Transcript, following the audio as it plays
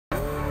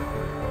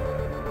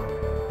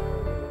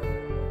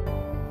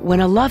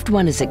When a loved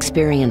one is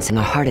experiencing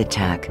a heart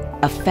attack,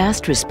 a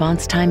fast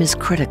response time is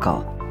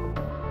critical.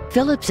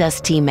 Philips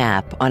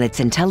ST-MAP on its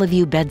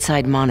IntelliVue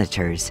bedside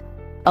monitors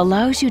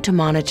allows you to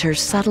monitor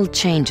subtle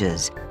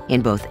changes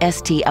in both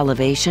ST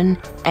elevation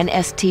and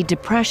ST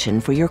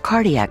depression for your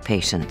cardiac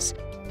patients,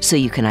 so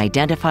you can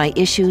identify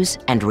issues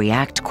and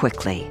react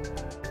quickly.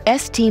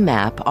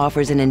 ST-MAP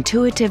offers an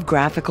intuitive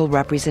graphical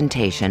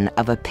representation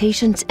of a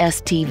patient's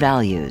ST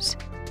values,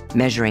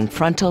 measuring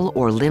frontal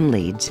or limb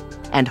leads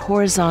and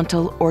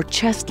horizontal or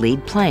chest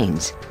lead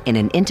planes in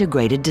an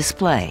integrated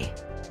display.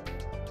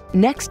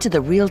 Next to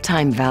the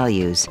real-time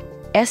values,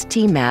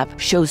 ST-MAP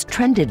shows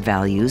trended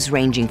values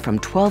ranging from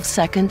 12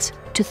 seconds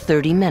to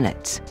 30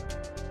 minutes.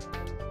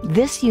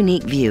 This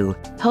unique view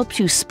helps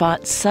you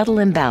spot subtle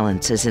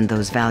imbalances in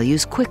those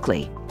values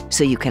quickly,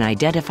 so you can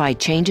identify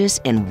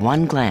changes in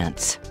one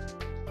glance.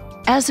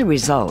 As a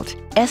result,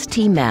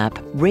 ST-MAP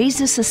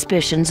raises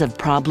suspicions of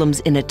problems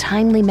in a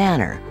timely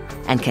manner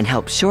and can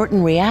help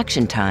shorten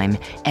reaction time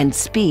and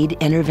speed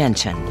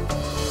intervention.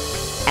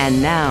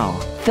 And now,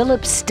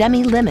 Philips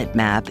STEMI Limit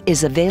Map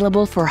is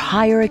available for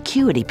higher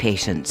acuity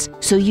patients,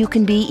 so you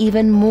can be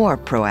even more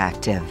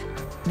proactive.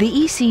 The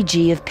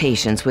ECG of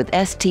patients with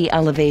ST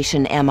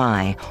elevation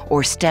MI,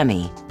 or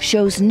STEMI,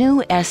 shows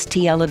new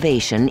ST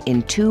elevation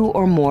in 2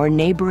 or more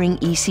neighboring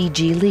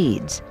ECG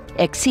leads,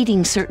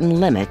 exceeding certain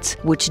limits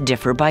which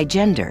differ by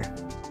gender.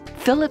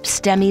 Philips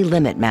STEMI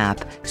Limit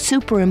Map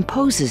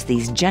superimposes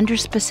these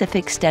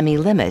gender-specific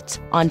STEMI limits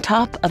on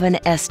top of an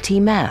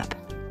ST map.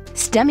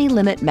 STEMI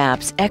Limit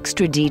Map's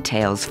extra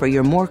details for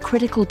your more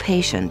critical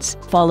patients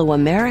follow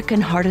American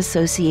Heart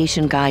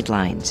Association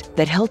guidelines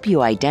that help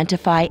you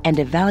identify and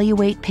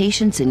evaluate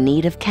patients in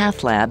need of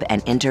cath lab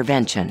and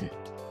intervention.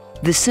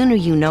 The sooner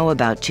you know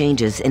about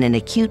changes in an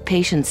acute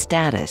patient's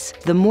status,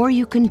 the more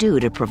you can do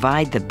to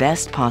provide the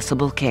best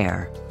possible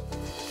care.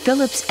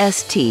 Philips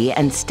ST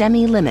and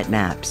STEMI Limit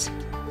Maps,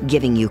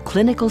 giving you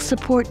clinical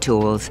support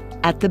tools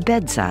at the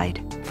bedside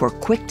for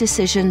quick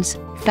decisions,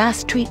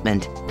 fast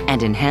treatment,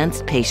 and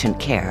enhanced patient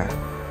care.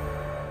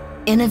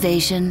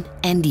 Innovation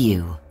and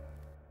you.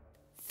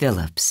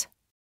 Philips.